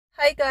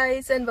Hi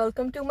guys and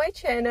welcome to my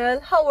channel.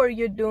 How are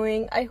you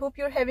doing? I hope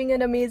you're having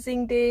an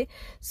amazing day.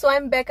 So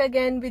I'm back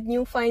again with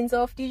new finds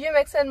of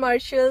Tjmaxx and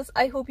Marshalls.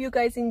 I hope you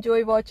guys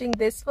enjoy watching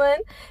this one.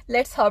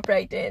 Let's hop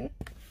right in.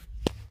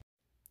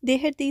 They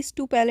had these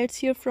two palettes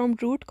here from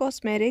Root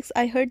Cosmetics.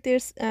 I heard their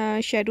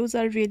shadows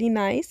are really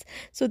nice.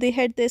 So they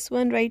had this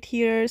one right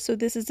here. So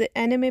this is the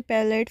anime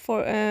palette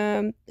for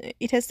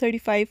it has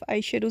 35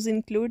 eyeshadows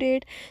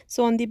included.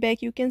 So on the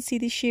back you can see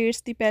the shades.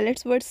 The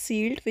palettes were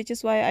sealed, which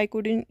is why I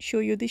couldn't show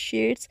you the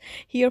shades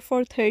here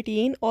for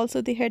 13.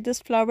 Also they had this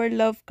Flower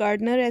Love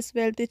Gardener as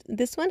well.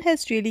 This one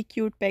has really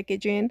cute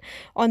packaging.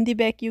 On the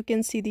back you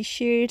can see the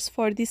shades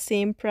for the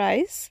same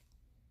price.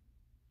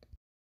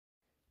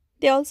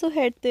 They also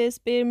had this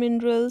Bare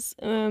Minerals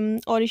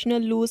Original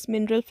Loose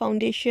Mineral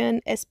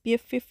Foundation SPF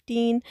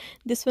 15.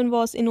 This one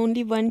was in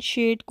only one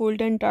shade,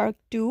 Golden Dark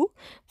 2,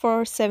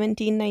 for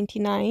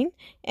 $17.99.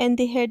 And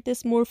they had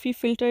this Morphe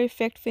Filter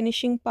Effect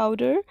Finishing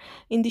Powder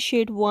in the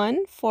shade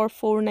 1 for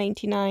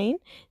 $4.99.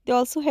 They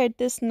also had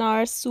this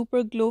NARS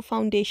Super Glow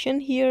Foundation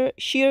here,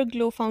 Sheer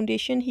Glow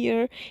Foundation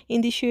here in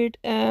the shade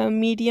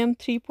Medium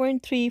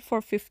 3.3 for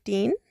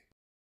 $15.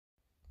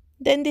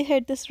 Then they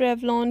had this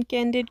Revlon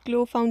Candid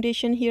Glow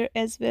Foundation here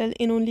as well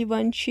in only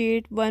one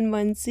shade,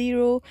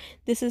 110.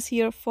 This is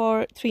here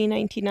for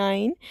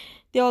 $3.99.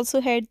 They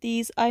also had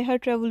these I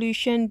Heart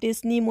Revolution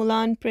Disney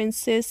Mulan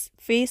Princess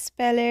Face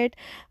Palette.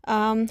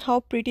 How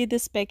pretty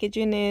this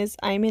packaging is.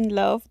 I'm in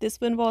love. This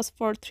one was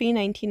for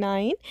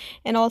 $3.99.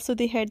 And also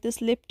they had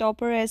this lip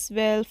topper as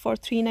well for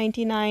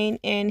 $3.99.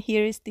 And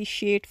here is the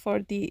shade for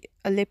the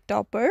lip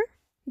topper.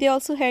 They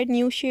also had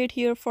new shade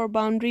here for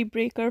Boundary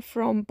Breaker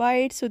from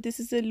Bite. So this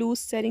is a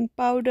loose setting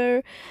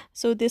powder.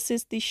 So this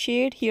is the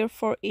shade here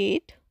for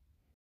 8.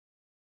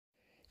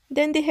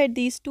 Then they had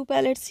these two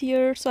palettes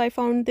here. So I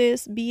found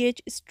this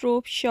BH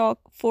Strobe Shock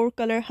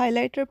 4-color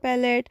highlighter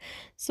palette.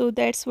 So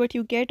that's what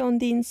you get on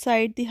the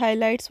inside. The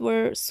highlights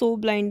were so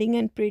blinding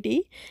and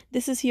pretty.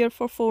 This is here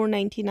for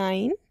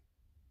 $4.99.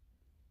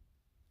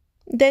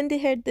 Then they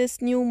had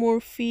this new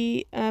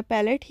Morphe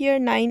palette here,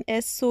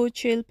 9S So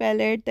Chill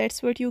palette.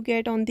 That's what you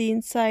get on the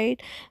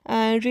inside.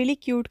 Really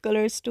cute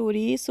color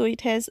story. So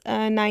it has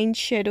 9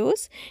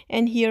 shadows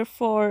and here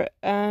for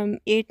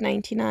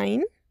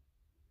 $8.99.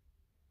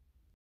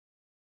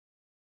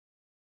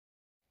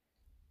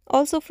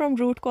 Also from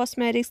Root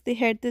Cosmetics, they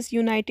had this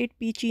United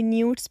Peachy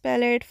Nudes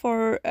palette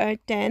for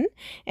 10,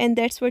 and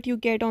that's what you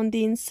get on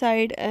the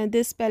inside.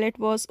 This palette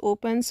was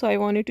open, so I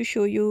wanted to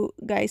show you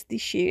guys the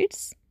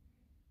shades.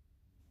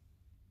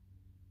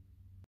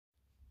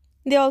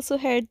 They also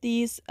had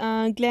these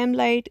Glam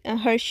Light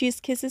Hershey's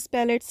Kisses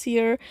palettes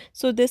here.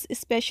 So this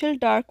special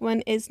dark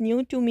one is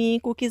new to me.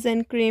 Cookies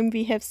and cream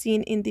we have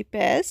seen in the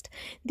past.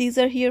 These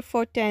are here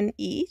for 10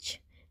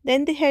 each.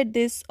 Then they had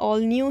this all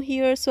new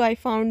here. So I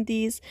found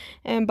these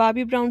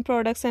Bobbi Brown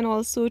products and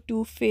also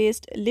Too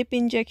Faced lip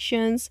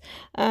injections.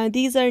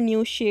 These are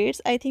new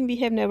shades. I think we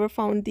have never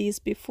found these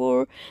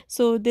before.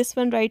 So this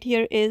one right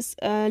here is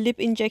lip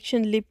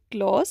injection lip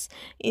gloss.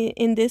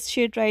 In this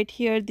shade right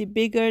here, the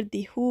bigger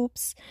the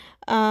hoops.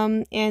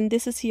 And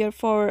this is here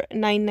for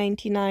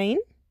 $9.99.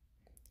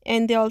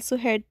 And they also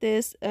had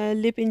this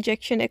lip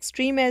injection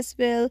extreme as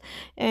well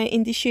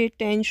in the shade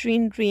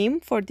Tangerine Dream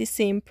for the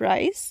same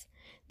price.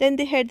 Then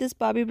they had this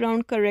Bobbi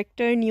Brown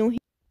corrector new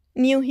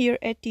here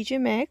at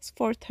Tjmaxx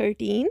for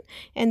 13,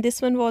 and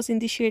this one was in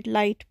the shade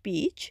Light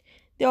Peach.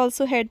 They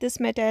also had this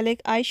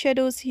metallic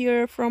eyeshadows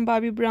here from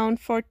Bobbi Brown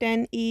for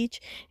 10 each,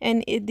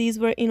 and these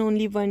were in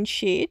only one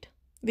shade,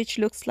 which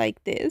looks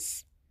like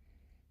this.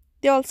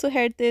 They also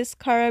had this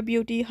Kara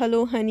Beauty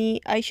Hello Honey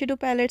eyeshadow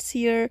palettes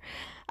here.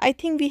 I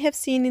think we have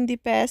seen in the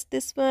past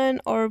this one,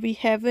 or we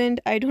haven't,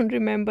 I don't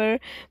remember,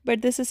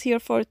 but this is here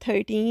for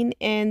 13,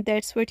 and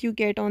that's what you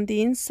get on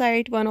the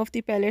inside. One of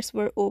the palettes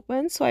were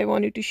open, so I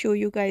wanted to show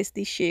you guys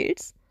the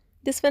shades.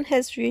 This one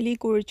has really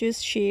gorgeous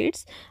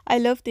shades. I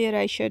love their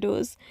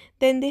eyeshadows.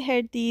 Then they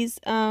had these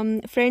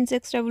Friends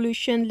X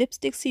Revolution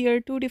lipsticks here,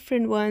 2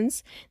 different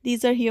ones.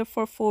 These are here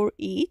for 4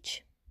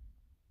 each.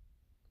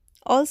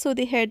 Also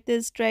they had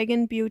this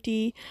Dragon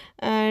Beauty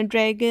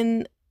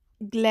Dragon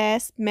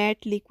Glass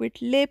Matte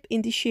Liquid Lip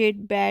in the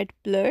shade Bad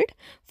Blood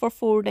for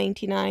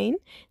 $4.99.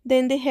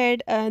 Then they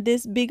had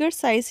this bigger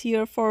size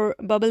here for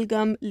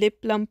Bubblegum Lip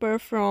Plumper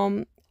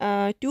from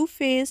Too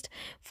Faced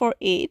for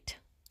 $8.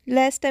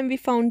 Last time we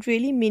found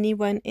really mini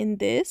one in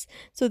this,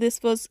 so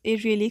this was a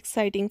really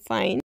exciting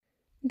find.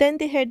 Then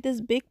they had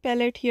this big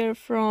palette here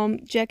from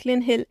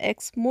Jaclyn Hill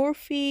X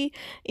Morphe.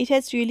 It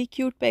has really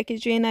cute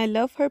packaging. I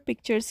love her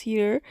pictures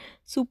here.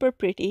 Super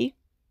pretty.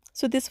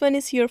 So this one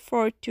is here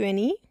for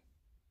 20.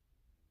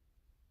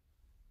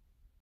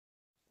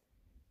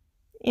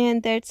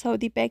 And that's how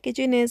the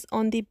packaging is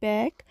on the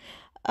back.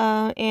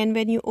 And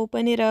when you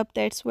open it up,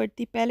 that's what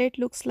the palette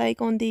looks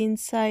like on the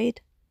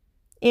inside.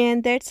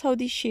 And that's how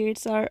the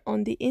shades are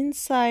on the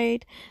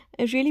inside.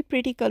 A really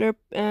pretty color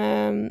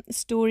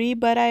story,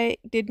 but I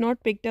did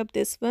not pick up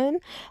this one.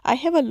 I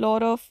have a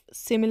lot of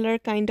similar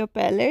kind of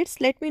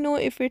palettes. Let me know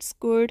if it's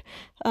good.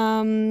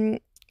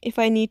 if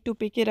I need to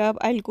pick it up,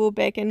 I'll go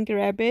back and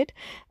grab it.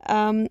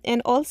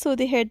 And also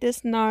they had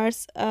this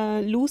NARS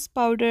loose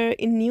powder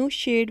in new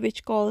shade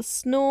which calls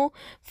Snow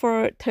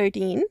for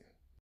 13.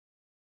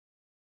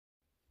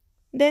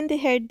 Then they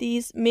had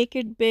these Make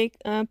It Big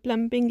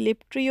plumping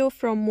lip trio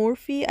from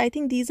Morphe. I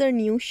think these are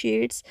new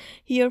shades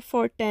here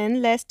for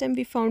 10. Last time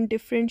we found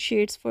different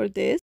shades for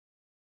this.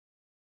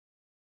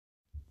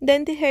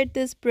 Then they had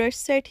this brush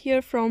set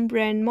here from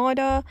brand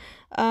Moda.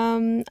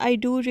 I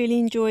do really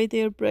enjoy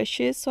their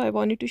brushes, so I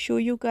wanted to show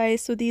you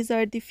guys. So these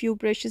are the few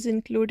brushes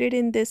included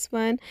in this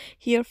one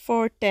here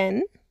for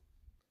 10.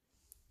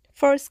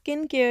 For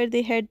skincare,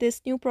 they had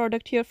this new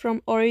product here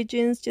from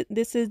Origins.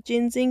 This is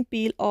ginseng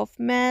peel off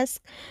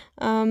mask.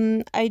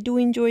 I do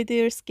enjoy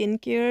their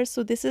skincare,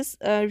 so this is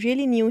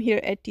really new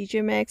here at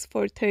Tjmaxx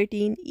for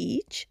 13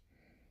 each.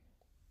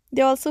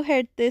 They also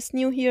had this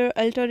new here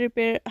Ultra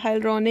Repair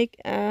Hyaluronic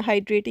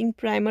Hydrating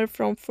Primer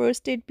from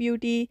First Aid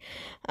Beauty.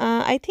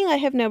 I think I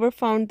have never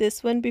found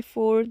this one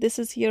before. This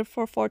is here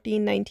for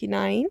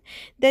 14.99.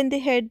 Then they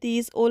had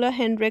these Ola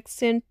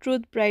Henriksen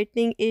Truth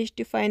Brightening Age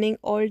Defining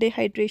All Day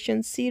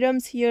Hydration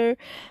Serums here.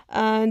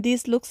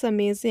 These looks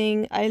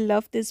amazing. I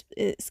love this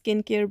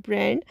skincare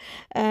brand.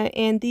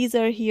 And these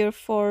are here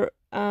for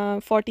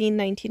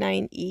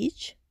 14.99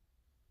 each.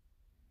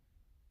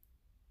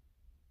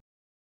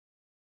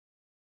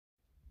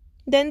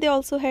 Then they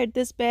also had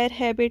this Bad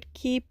Habit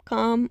Keep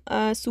Calm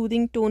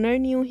Soothing Toner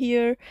new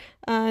here.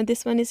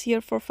 This one is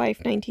here for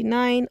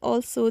 5.99.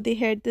 Also, they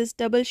had this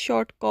Double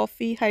Shot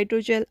Coffee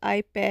Hydrogel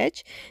Eye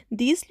Patch.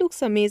 These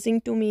looks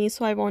amazing to me,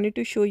 so I wanted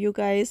to show you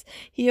guys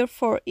here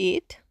for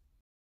 8.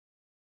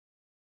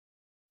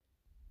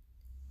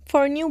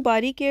 For new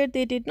body care,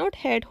 they did not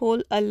had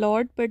whole a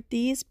lot, but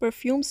these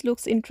perfumes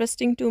looks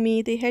interesting to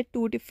me. They had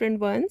two different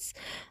ones.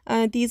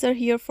 These are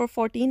here for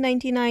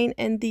 14.99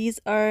 and these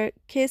are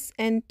Kiss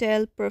and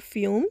Tell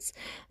perfumes.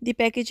 The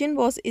packaging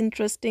was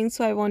interesting,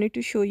 so I wanted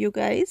to show you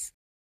guys.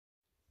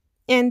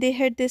 And they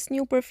had this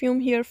new perfume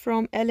here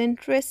from Ellen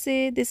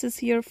Tracy. This is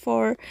here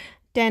for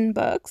 10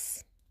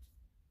 bucks.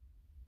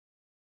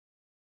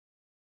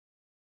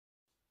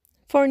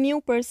 For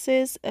new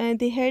purses,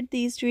 they had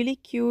these really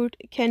cute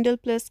Candle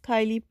Plus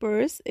Kylie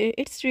purse.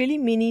 It's really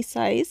mini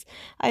size.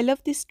 I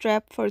love the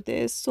strap for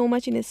this, so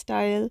much in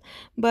style,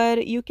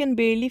 but you can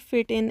barely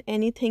fit in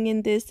anything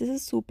in this. This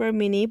is super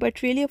mini,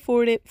 but really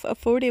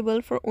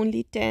affordable for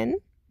only 10.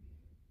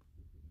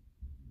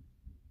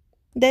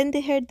 Then they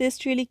had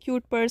this really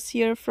cute purse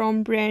here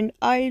from brand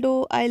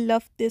Aldo. I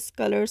love this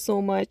color so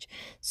much.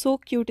 So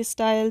cute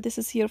style. This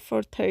is here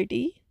for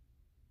 30.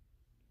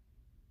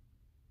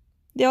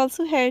 They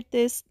also had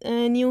this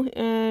new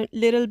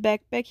little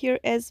backpack here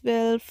as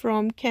well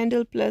from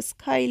Candle Plus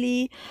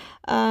Kylie.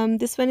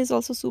 This one is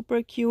also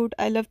super cute.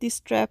 I love the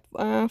strap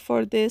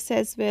for this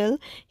as well,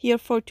 here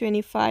for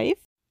 25.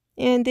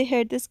 And they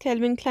had this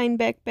Calvin Klein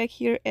backpack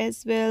here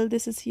as well.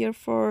 This is here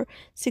for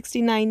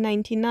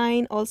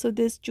 69.99. Also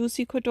this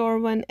Juicy Couture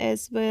one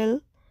as well.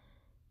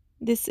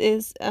 This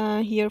is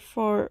here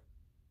for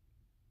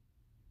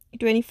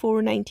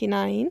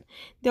 24.99.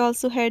 They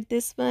also had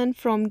this one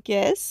from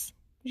Guess,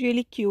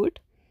 really cute,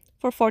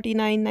 for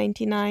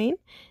 49.99.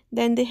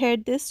 Then they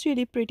had this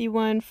really pretty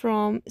one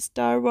from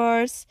Star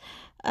Wars.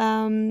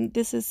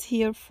 This is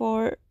here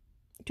for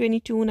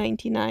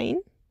 22.99.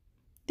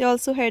 They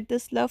also had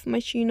this Love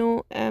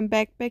Machino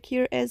backpack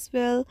here as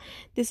well.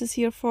 This is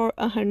here for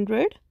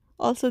 100.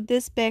 Also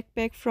this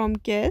backpack from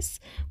Guess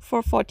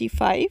for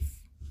 45.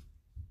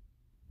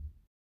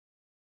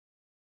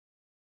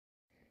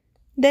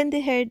 Then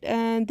they had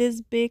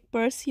this big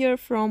purse here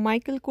from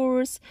Michael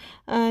Kors.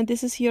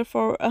 This is here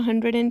for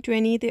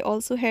 120. They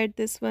also had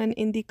this one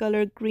in the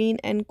color green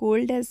and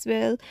gold as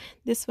well.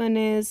 This one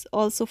is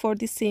also for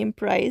the same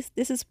price.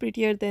 This is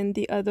prettier than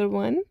the other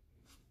one.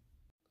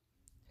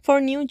 For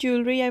new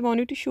jewelry, I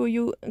wanted to show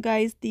you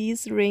guys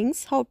these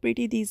rings, how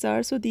pretty these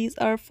are. So these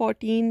are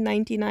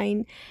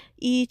 14.99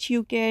 each.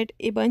 You get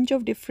a bunch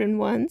of different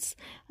ones.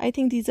 I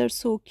think these are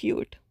so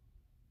cute.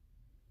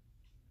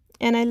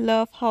 And I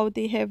love how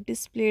they have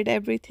displayed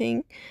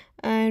everything,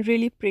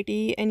 really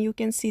pretty, and you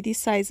can see the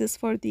sizes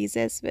for these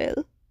as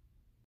well.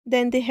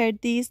 Then they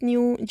had these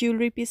new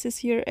jewelry pieces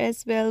here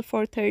as well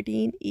for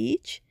 13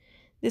 each.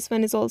 This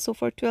one is also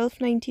for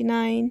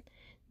 12.99.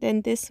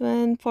 Then this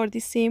one for the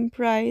same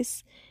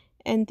price,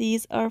 and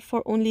these are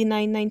for only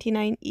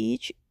 9.99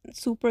 each.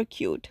 Super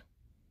cute.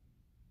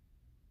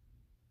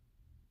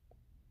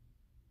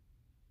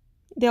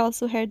 They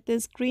also had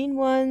these green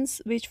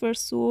ones which were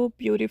so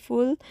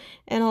beautiful,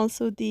 and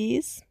also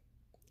these,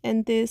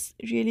 and this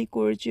really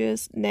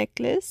gorgeous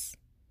necklace,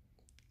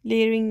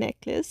 layering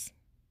necklace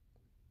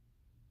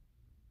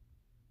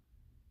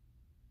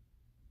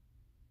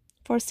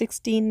for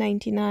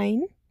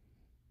 16.99.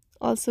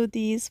 Also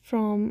these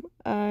from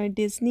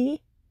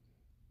Disney.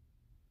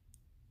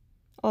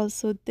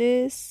 Also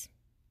this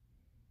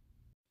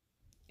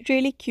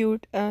really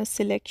cute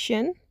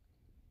selection.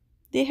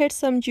 They had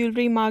some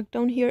jewelry marked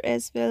down here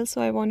as well,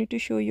 so I wanted to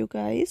show you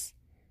guys.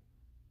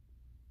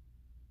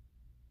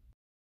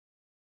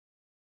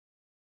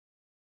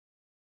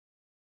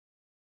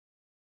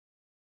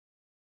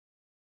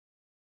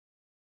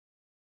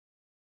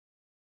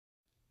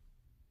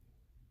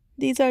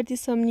 These are the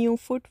some new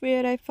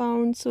footwear I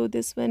found. So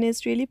this one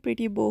is really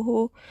pretty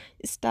boho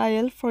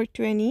style for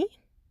 20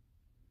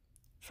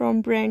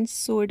 from brand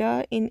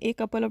Soda in a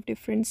couple of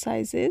different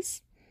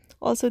sizes.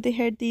 Also they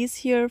had these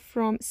here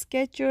from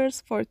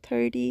Skechers for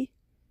 30,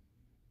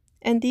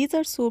 and these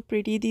are so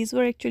pretty. These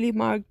were actually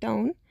marked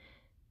down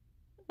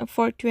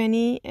for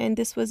 20, and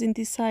this was in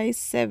the size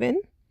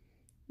 7.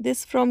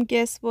 This from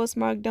Guess was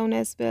marked down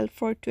as well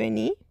for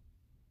 20.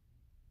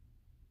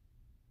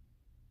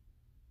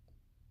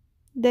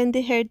 Then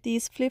they had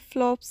these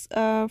flip-flops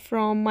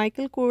from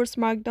Michael Kors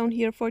marked down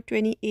here for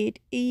 28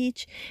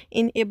 each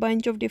in a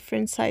bunch of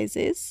different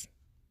sizes.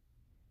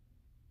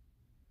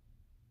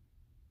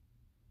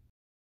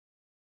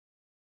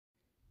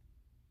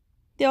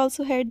 They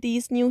also had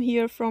these new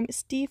here from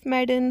Steve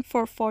Madden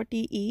for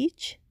 40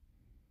 each.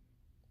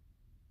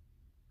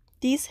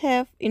 These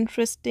have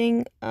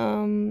interesting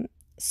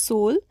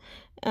sole,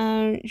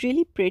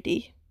 really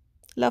pretty.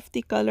 Love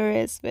the color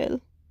as well.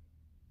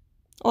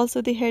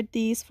 Also they had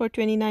these for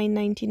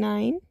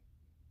 $29.99,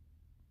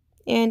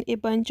 and a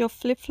bunch of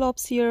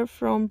flip-flops here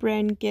from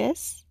brand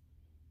Guess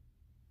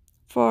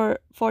for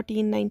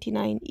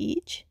 $14.99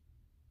 each.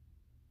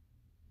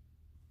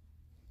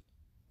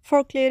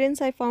 For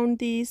clearance, I found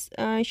these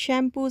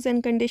shampoos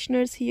and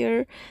conditioners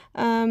here.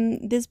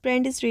 This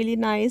brand is really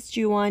nice,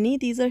 Giovanni.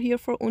 These are here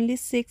for only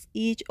 6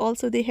 each.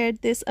 Also they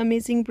had this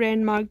amazing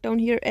brand marked down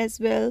here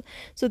as well.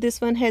 So this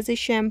one has a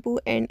shampoo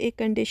and a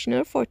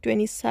conditioner for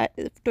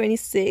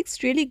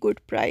 26. Really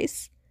good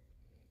price.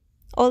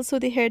 Also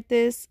they had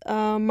this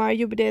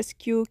Mario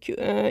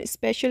Badescu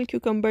special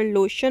cucumber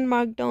lotion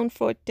marked down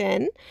for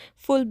 10,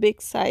 full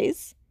big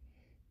size.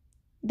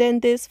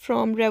 Then this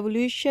from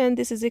Revolution,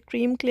 this is a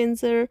cream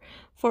cleanser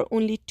for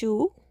only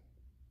 2.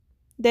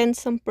 Then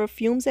some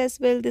perfumes as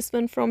well. This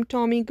one from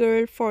Tommy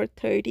Girl for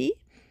 30.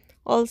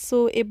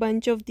 Also a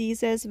bunch of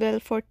these as well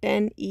for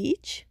 10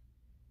 each.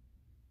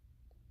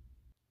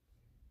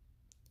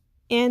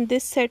 And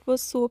this set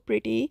was so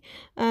pretty.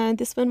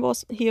 This one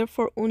was here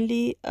for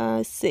only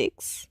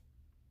 6.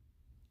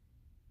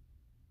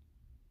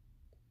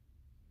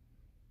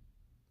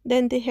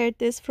 Then they had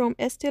this from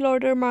Estee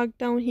Lauder marked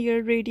down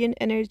here, Radiant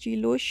Energy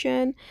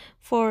Lotion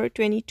for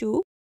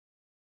 22.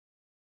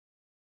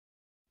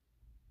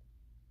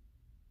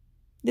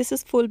 This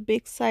is full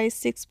big size,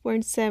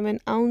 6.7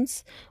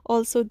 ounce.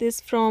 Also this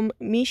from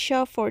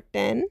Misha for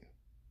 10.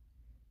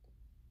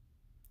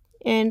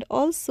 And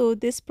also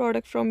this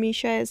product from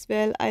Misha as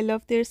well. I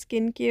love their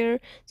skincare.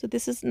 So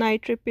this is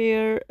Night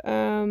Repair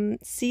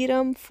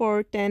serum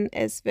for 10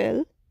 as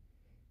well.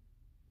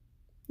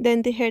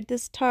 Then they had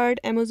this Tarte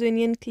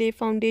Amazonian Clay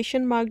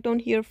Foundation marked on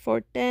here for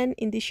 10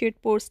 in the shade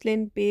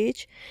Porcelain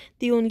Beige.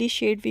 The only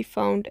shade we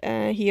found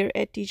here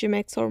at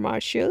Tjmaxx or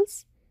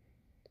Marshalls.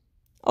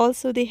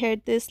 Also they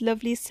had this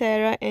lovely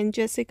Sarah and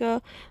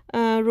Jessica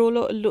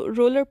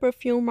roller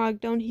perfume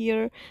marked down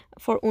here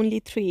for only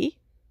 3.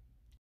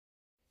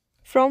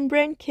 From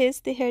brand Kiss,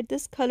 they had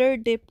this color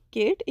dip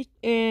kit.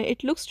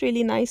 It looks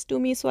really nice to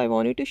me, so I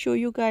wanted to show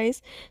you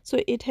guys. So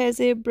it has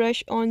a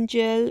brush on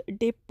gel,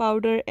 dip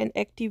powder and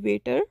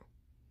activator,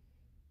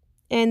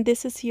 and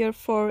this is here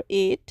for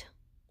 8.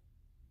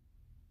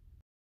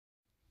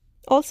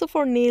 Also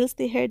for nails,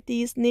 they had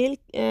these nail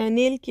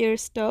care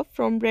stuff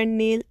from brand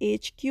Nail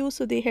HQ.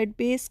 So they had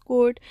base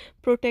coat,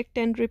 protect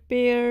and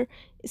repair,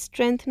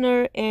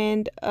 strengthener,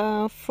 and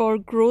for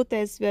growth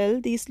as well.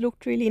 These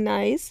looked really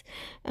nice.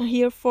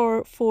 Here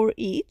for 4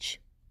 each.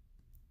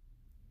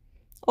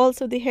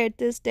 Also they had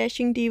this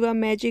Dashing Diva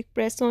Magic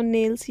press on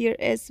nails here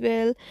as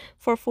well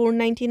for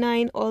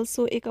 $4.99.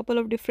 Also a couple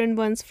of different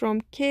ones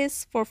from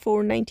Kiss for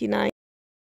 $4.99.